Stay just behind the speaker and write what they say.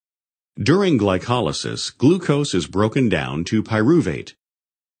During glycolysis, glucose is broken down to pyruvate.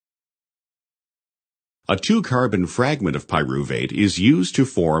 A 2-carbon fragment of pyruvate is used to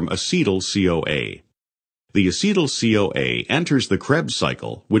form acetyl-CoA. The acetyl-CoA enters the Krebs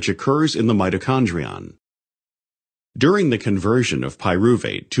cycle, which occurs in the mitochondrion. During the conversion of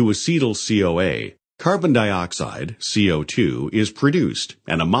pyruvate to acetyl-CoA, carbon dioxide, CO2, is produced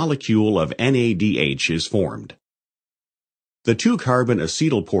and a molecule of NADH is formed. The 2-carbon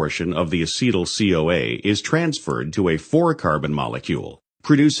acetyl portion of the acetyl-CoA is transferred to a 4-carbon molecule,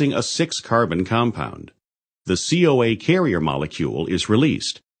 producing a 6-carbon compound. The CoA carrier molecule is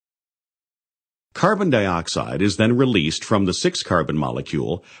released. Carbon dioxide is then released from the 6-carbon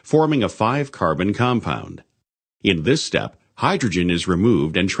molecule, forming a 5-carbon compound. In this step, hydrogen is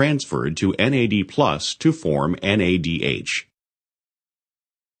removed and transferred to NAD+ to form NADH.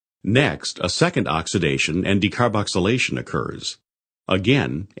 Next, a second oxidation and decarboxylation occurs.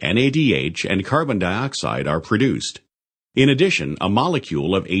 Again, NADH and carbon dioxide are produced. In addition, a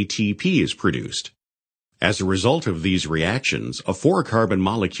molecule of ATP is produced. As a result of these reactions, a 4-carbon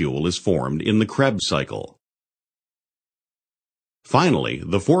molecule is formed in the Krebs cycle. Finally,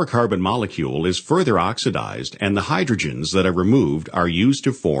 the 4-carbon molecule is further oxidized and the hydrogens that are removed are used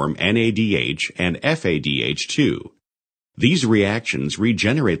to form NADH and FADH2. These reactions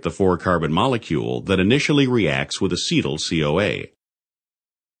regenerate the 4-carbon molecule that initially reacts with acetyl-CoA.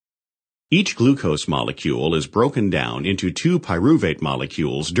 Each glucose molecule is broken down into 2 pyruvate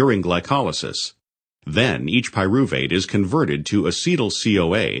molecules during glycolysis. Then each pyruvate is converted to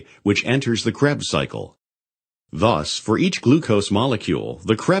acetyl-CoA, which enters the Krebs cycle. Thus, for each glucose molecule,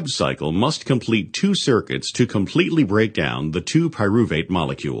 the Krebs cycle must complete 2 circuits to completely break down the 2 pyruvate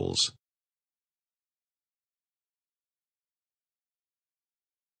molecules.